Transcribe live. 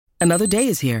Another day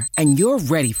is here, and you're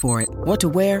ready for it. What to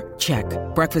wear? Check.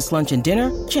 Breakfast, lunch, and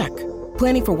dinner? Check.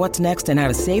 Planning for what's next and how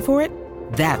to save for it?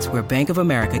 That's where Bank of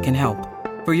America can help.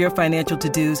 For your financial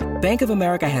to-dos, Bank of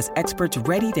America has experts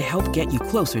ready to help get you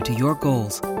closer to your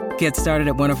goals. Get started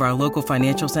at one of our local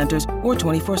financial centers or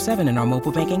 24/7 in our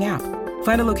mobile banking app.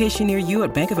 Find a location near you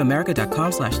at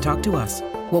bankofamerica.com/talktous.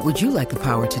 What would you like the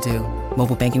power to do?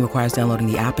 Mobile banking requires downloading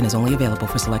the app and is only available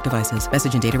for select devices.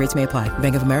 Message and data rates may apply.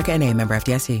 Bank of America N.A., member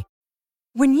FDIC.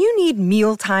 When you need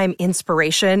mealtime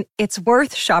inspiration, it's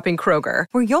worth shopping Kroger,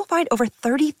 where you'll find over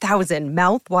 30,000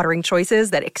 mouth-watering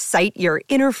choices that excite your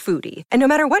inner foodie. And no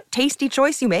matter what tasty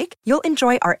choice you make, you'll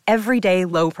enjoy our everyday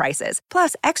low prices,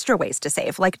 plus extra ways to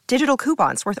save, like digital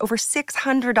coupons worth over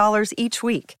 $600 each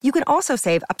week. You can also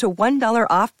save up to $1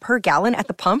 off per gallon at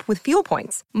the pump with fuel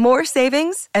points. More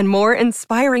savings and more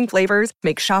inspiring flavors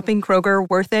make shopping Kroger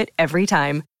worth it every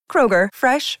time. Kroger,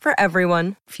 fresh for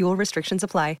everyone. Fuel restrictions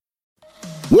apply.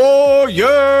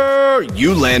 Warrior!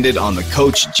 You landed on the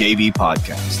Coach JV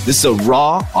podcast. This is a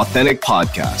raw, authentic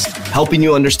podcast helping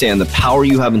you understand the power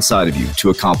you have inside of you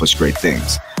to accomplish great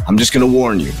things. I'm just going to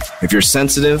warn you, if you're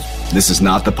sensitive, this is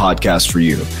not the podcast for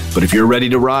you. But if you're ready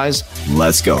to rise,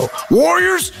 let's go.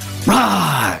 Warriors,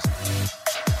 rise!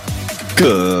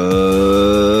 Good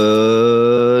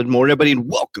morning, everybody, and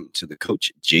welcome to the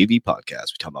Coach JV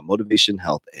podcast. We talk about motivation,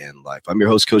 health, and life. I'm your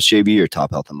host, Coach JV, your top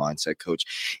health and mindset coach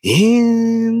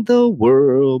in the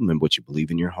world. Remember, what you believe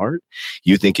in your heart,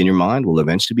 you think in your mind, will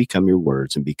eventually become your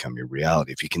words and become your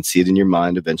reality. If you can see it in your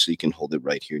mind, eventually you can hold it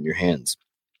right here in your hands.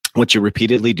 What you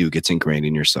repeatedly do gets ingrained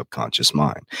in your subconscious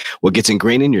mind. What gets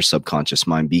ingrained in your subconscious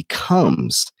mind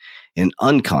becomes an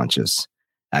unconscious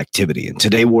activity. And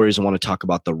today, Warriors, I want to talk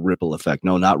about the ripple effect.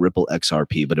 No, not ripple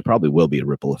XRP, but it probably will be a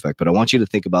ripple effect. But I want you to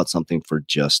think about something for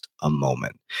just a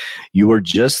moment. You are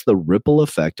just the ripple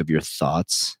effect of your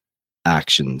thoughts,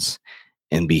 actions,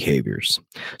 and behaviors.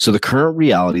 So the current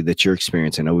reality that you're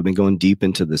experiencing, I know we've been going deep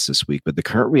into this week, but the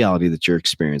current reality that you're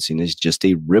experiencing is just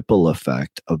a ripple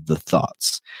effect of the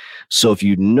thoughts. So if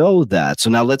you know that, so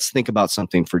now let's think about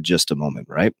something for just a moment,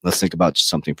 right? Let's think about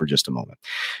something for just a moment.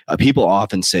 People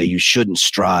often say you shouldn't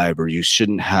strive, or you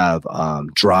shouldn't have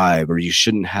drive, or you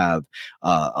shouldn't have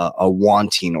a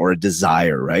wanting or a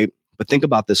desire, right? But think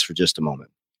about this for just a moment.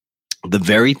 The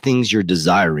very things you're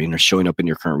desiring are showing up in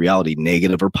your current reality,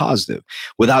 negative or positive.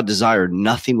 Without desire,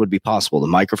 nothing would be possible. The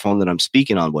microphone that I'm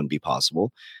speaking on wouldn't be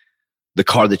possible. The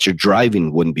car that you're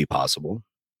driving wouldn't be possible.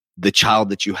 The child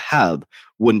that you have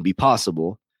wouldn't be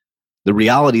possible. The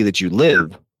reality that you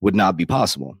live would not be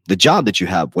possible. The job that you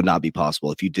have would not be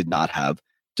possible if you did not have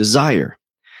desire.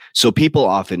 So people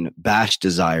often bash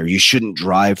desire. You shouldn't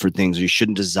drive for things, or you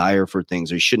shouldn't desire for things,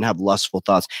 or you shouldn't have lustful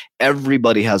thoughts.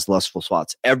 Everybody has lustful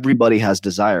thoughts. Everybody has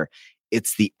desire.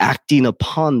 It's the acting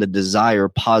upon the desire,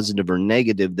 positive or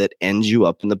negative, that ends you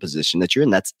up in the position that you're in.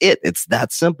 That's it. It's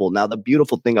that simple. Now, the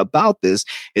beautiful thing about this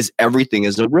is everything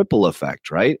is a ripple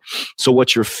effect, right? So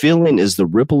what you're feeling is the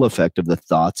ripple effect of the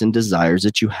thoughts and desires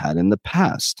that you had in the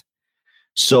past.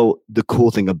 So the cool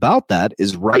thing about that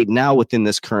is right now, within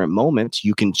this current moment,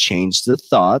 you can change the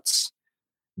thoughts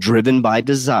driven by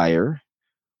desire,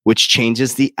 which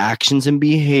changes the actions and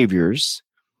behaviors,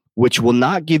 which will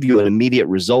not give you an immediate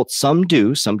result. Some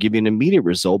do, some give you an immediate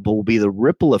result, but will be the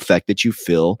ripple effect that you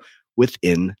feel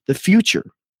within the future.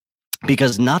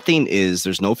 Because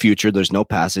there's no future, there's no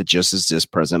past, it just is this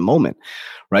present moment,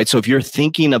 right? So if you're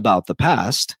thinking about the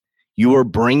past, you are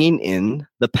bringing in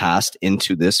the past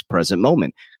into this present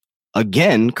moment.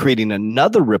 Again, creating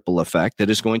another ripple effect that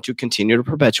is going to continue to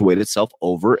perpetuate itself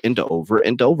over and over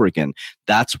and over again.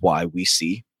 That's why we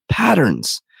see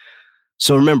patterns.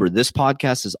 So remember, this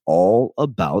podcast is all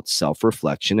about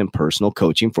self-reflection and personal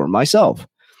coaching for myself.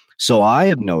 So I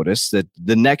have noticed that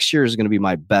the next year is going to be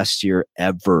my best year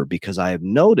ever, because I have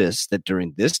noticed that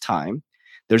during this time,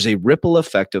 there's a ripple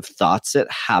effect of thoughts that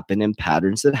happen and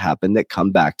patterns that happen that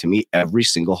come back to me every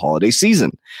single holiday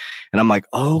season. And I'm like,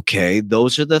 okay,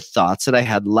 those are the thoughts that I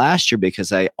had last year,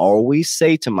 because I always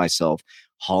say to myself,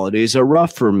 holidays are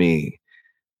rough for me.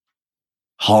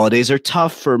 Holidays are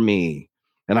tough for me.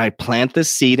 And I plant the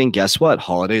seed, and guess what?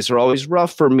 Holidays are always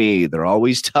rough for me. They're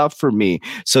always tough for me.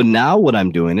 So now what I'm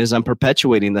doing is I'm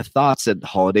perpetuating the thoughts that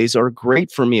holidays are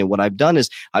great for me. And what I've done is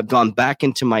I've gone back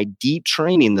into my deep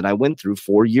training that I went through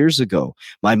 4 years ago,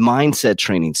 my mindset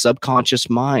training, subconscious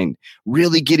mind,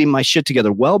 really getting my shit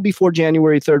together well before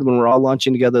January 3rd, when we're all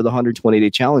launching together the 120-day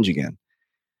challenge again.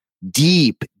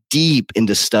 Deep deep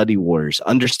into study, warriors,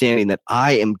 understanding that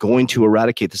I am going to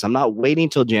eradicate this. I'm not waiting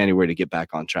till January to get back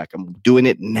on track. I'm doing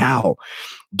it now,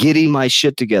 getting my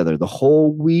shit together. The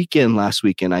whole weekend, last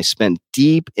weekend, I spent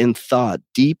deep in thought,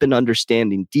 deep in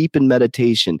understanding, deep in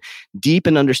meditation, deep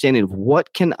in understanding of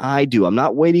what can I do. I'm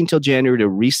not waiting till January to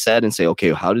reset and say,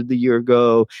 okay, how did the year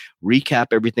go? Recap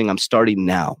everything. I'm starting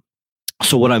now.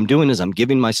 So what I'm doing is I'm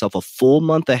giving myself a full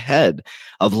month ahead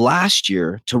of last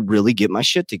year to really get my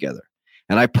shit together.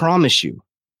 And I promise you,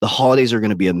 the holidays are going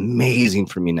to be amazing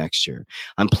for me next year.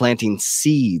 I'm planting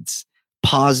seeds,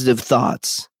 positive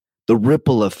thoughts, the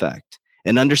ripple effect,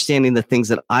 and understanding the things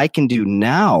that I can do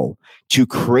now to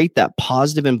create that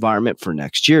positive environment for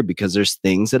next year, because there's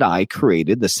things that I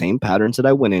created, the same patterns that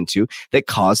I went into that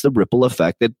caused the ripple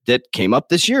effect that came up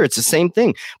this year. It's the same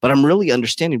thing, but I'm really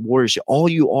understanding, warriors, all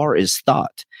you are is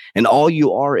thought, and all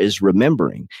you are is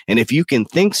remembering. And if you can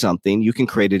think something, you can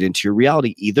create it into your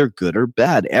reality, either good or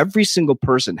bad. Every single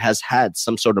person has had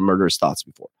some sort of murderous thoughts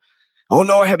before. Oh,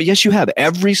 no, I haven't. Yes, you have.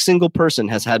 Every single person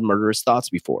has had murderous thoughts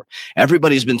before.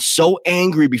 Everybody's been so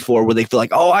angry before where they feel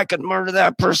like, oh, I could murder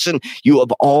that person. You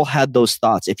have all had those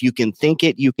thoughts. If you can think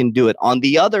it, you can do it. On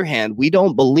the other hand, we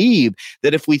don't believe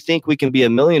that if we think we can be a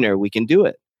millionaire, we can do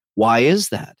it. Why is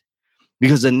that?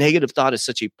 Because a negative thought is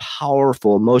such a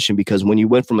powerful emotion, because when you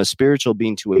went from a spiritual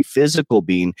being to a physical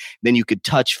being, then you could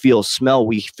touch, feel, smell.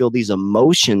 We feel these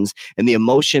emotions, and the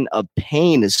emotion of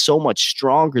pain is so much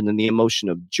stronger than the emotion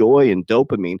of joy and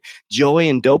dopamine. Joy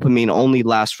and dopamine only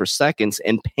last for seconds,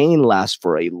 and pain lasts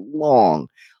for a long,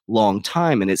 long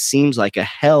time. And it seems like a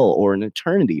hell or an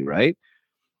eternity, right?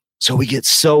 So we get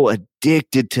so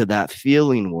addicted to that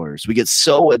feeling, warriors. We get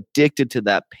so addicted to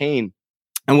that pain.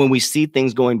 And when we see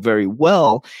things going very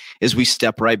well, is we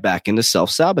step right back into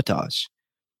self-sabotage.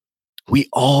 We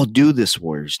all do this,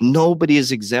 warriors. Nobody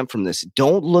is exempt from this.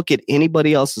 Don't look at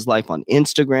anybody else's life on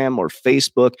Instagram or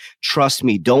Facebook. Trust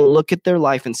me, don't look at their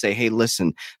life and say, hey,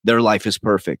 listen, their life is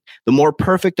perfect. The more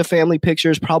perfect a family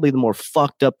picture is, probably the more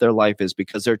fucked up their life is,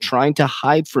 because they're trying to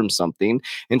hide from something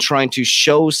and trying to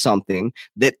show something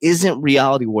that isn't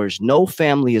reality, warriors. No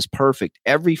family is perfect.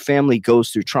 Every family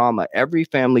goes through trauma. Every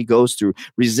family goes through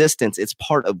resistance. It's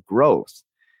part of growth.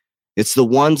 It's the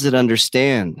ones that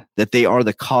understand that they are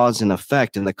the cause and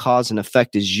effect, and the cause and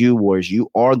effect is you, warriors. You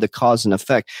are the cause and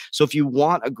effect. So if you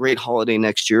want a great holiday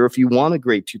next year, if you want a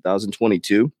great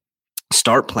 2022,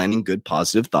 start planning good,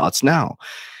 positive thoughts now.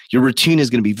 Your routine is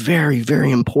going to be very, very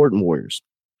important, warriors.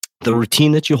 The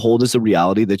routine that you hold is the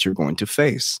reality that you're going to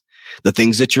face, the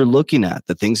things that you're looking at,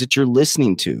 the things that you're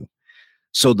listening to.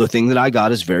 So the thing that I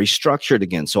got is very structured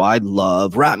again. So I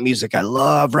love rap music.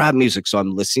 So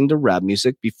I'm listening to rap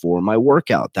music before my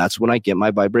workout. That's when I get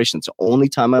my vibration. It's the only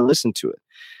time I listen to it.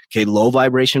 Okay, low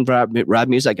vibration rap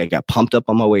music. I got pumped up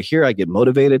on my way here. I get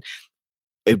motivated.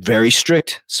 Very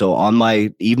strict. So on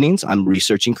my evenings, I'm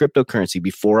researching cryptocurrency.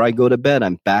 Before I go to bed,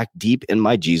 I'm back deep in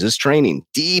my Jesus training.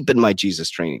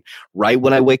 Right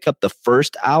when I wake up, the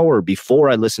first hour before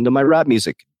I listen to my rap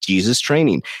music, Jesus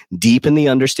training, deep in the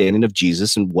understanding of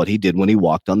Jesus and what he did when he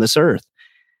walked on this earth.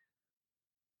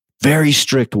 Very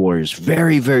strict, warriors.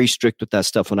 Very, very strict with that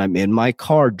stuff. When I'm in my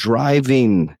car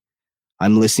driving,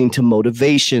 I'm listening to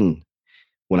motivation.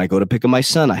 When I go to pick up my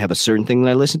son, I have a certain thing that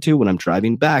I listen to. When I'm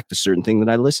driving back, the certain thing that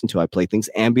I listen to. I play things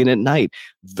ambient at night.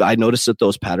 I noticed that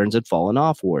those patterns had fallen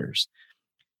off, warriors.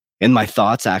 And my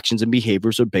thoughts, actions, and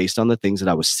behaviors are based on the things that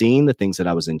I was seeing, the things that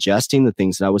I was ingesting, the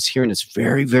things that I was hearing. It's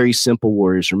very, very simple,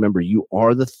 warriors. Remember, you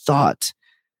are the thought,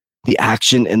 the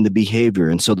action, and the behavior.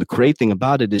 And so the great thing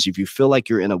about it is, if you feel like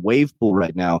you're in a wave pool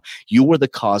right now, you were the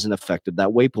cause and effect of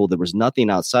that wave pool. There was nothing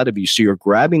outside of you. So you're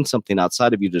grabbing something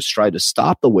outside of you to try to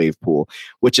stop the wave pool,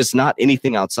 which is not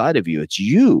anything outside of you. It's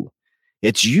you.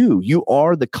 It's you. You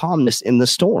are the calmness in the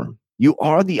storm. You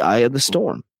are the eye of the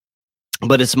storm.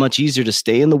 But it's much easier to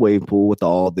stay in the wave pool with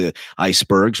all the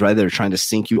icebergs, right? That are trying to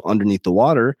sink you underneath the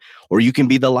water, or you can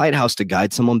be the lighthouse to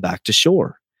guide someone back to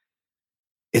shore.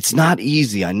 It's not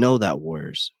easy. I know that,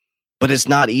 warriors, but it's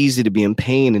not easy to be in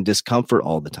pain and discomfort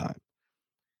all the time.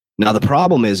 Now, the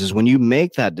problem is when you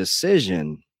make that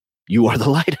decision, you are the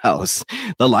lighthouse.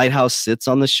 The lighthouse sits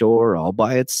on the shore all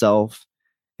by itself.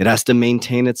 It has to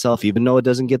maintain itself, even though it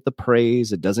doesn't get the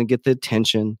praise, it doesn't get the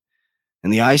attention.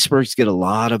 And the icebergs get a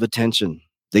lot of attention.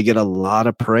 They get a lot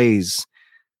of praise.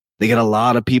 They get a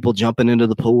lot of people jumping into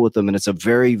the pool with them. And it's a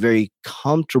very, very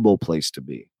comfortable place to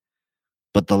be.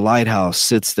 But the lighthouse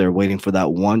sits there waiting for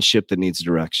that one ship that needs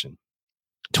direction.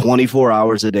 24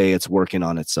 hours a day, it's working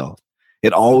on itself.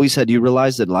 It always had, you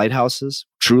realize that lighthouses,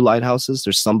 true lighthouses,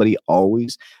 there's somebody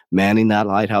always manning that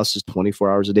lighthouse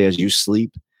 24 hours a day as you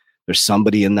sleep. There's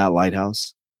somebody in that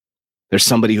lighthouse. There's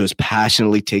somebody who is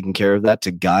passionately taking care of that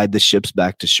to guide the ships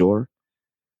back to shore.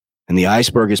 And the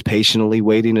iceberg is patiently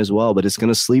waiting as well, but it's going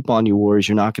to sleep on you, warriors.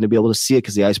 You're not going to be able to see it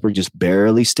because the iceberg just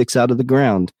barely sticks out of the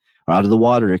ground, or out of the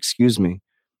water, excuse me.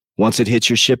 Once it hits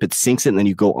your ship, it sinks it, and then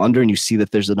you go under and you see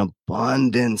that there's an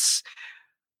abundance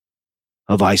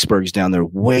of icebergs down there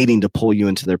waiting to pull you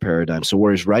into their paradigm. So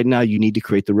warriors, right now, you need to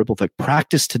create the ripple effect.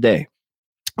 Practice today.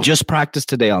 Just practice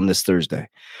today on this Thursday.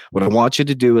 What I want you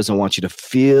to do is I want you to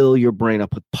fill your brain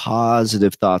up with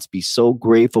positive thoughts. Be so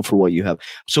grateful for what you have.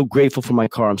 I'm so grateful for my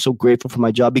car. I'm so grateful for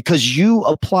my job because you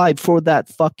applied for that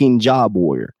fucking job,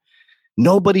 warrior.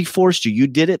 Nobody forced you. You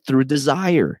did it through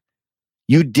desire.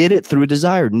 You did it through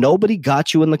desire. Nobody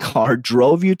got you in the car,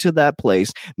 drove you to that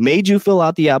place, made you fill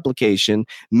out the application,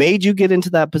 made you get into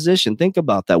that position. Think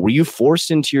about that. Were you forced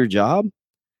into your job?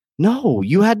 No,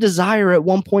 you had desire at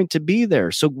one point to be there.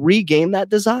 So regain that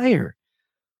desire.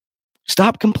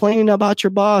 Stop complaining about your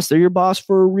boss. They're your boss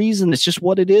for a reason. It's just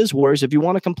what it is. Whereas if you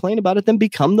want to complain about it, then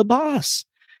become the boss.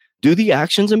 Do the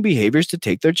actions and behaviors to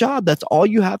take their job. That's all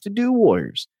you have to do,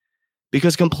 warriors.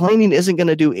 Because complaining isn't going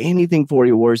to do anything for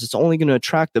you, warriors. It's only going to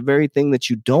attract the very thing that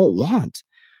you don't want.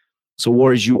 So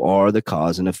warriors, you are the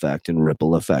cause and effect and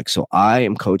ripple effect. So I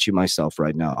am coaching myself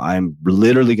right now. I'm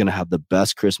literally going to have the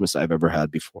best Christmas I've ever had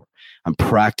before. I'm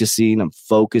practicing, I'm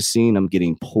focusing, I'm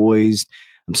getting poised,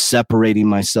 I'm separating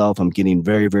myself. I'm getting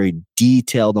very, very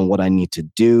detailed on what I need to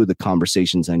do, the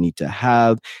conversations I need to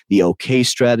have, the okay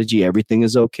strategy. Everything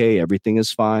is okay. Everything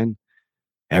is fine.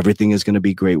 Everything is going to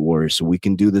be great, warriors. So we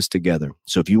can do this together.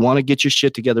 So if you want to get your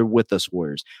shit together with us,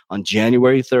 warriors, on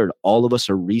January 3rd, all of us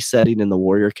are resetting in the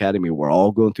Warrior Academy. We're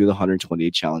all going through the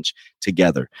 128 challenge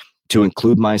together. To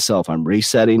include myself, I'm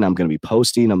resetting. I'm going to be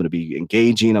posting. I'm going to be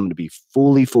engaging. I'm going to be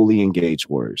fully engaged,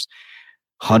 warriors.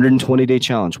 120-day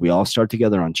challenge. We all start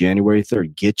together on January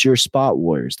 3rd. Get your spot,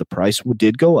 warriors. The price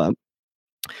did go up,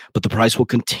 but the price will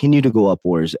continue to go up,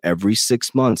 warriors, every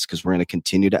 6 months because we're going to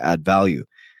continue to add value.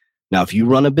 Now, if you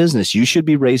run a business, you should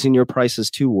be raising your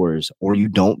prices too, warriors, or you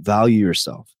don't value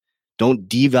yourself. Don't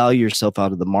devalue yourself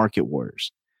out of the market,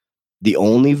 warriors. The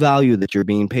only value that you're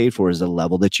being paid for is the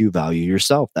level that you value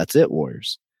yourself. That's it,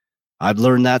 warriors. I've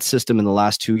learned that system in the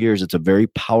last 2 years. It's a very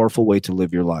powerful way to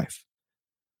live your life.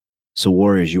 So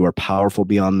warriors, you are powerful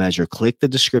beyond measure. Click the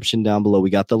description down below. We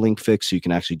got the link fixed so you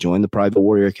can actually join the Private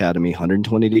Warrior Academy,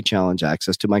 120-day challenge,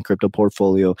 access to my crypto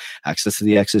portfolio, access to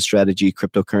the exit strategy,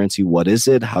 cryptocurrency. What is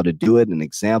it? How to do it? An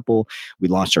example. We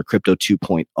launched our Crypto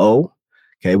 2.0.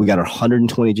 Okay, we got our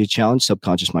 120-day challenge,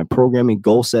 subconscious mind programming,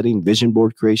 goal setting, vision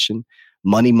board creation,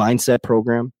 money mindset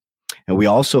program. And we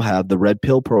also have the Red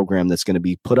Pill program that's going to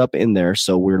be put up in there.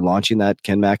 So we're launching that.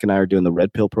 Ken Mack and I are doing the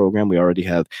Red Pill program. We already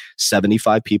have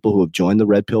 75 people who have joined the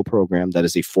Red Pill program. That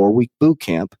is a 4-week boot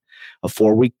camp. A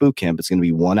 4-week boot camp. It's going to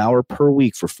be 1 hour per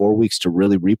week for 4 weeks to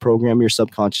really reprogram your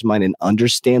subconscious mind and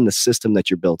understand the system that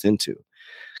you're built into.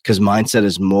 Because mindset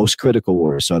is most critical,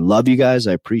 warriors. So I love you guys.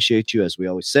 I appreciate you. As we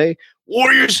always say,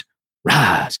 warriors,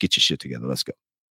 rise. Get your shit together. Let's go.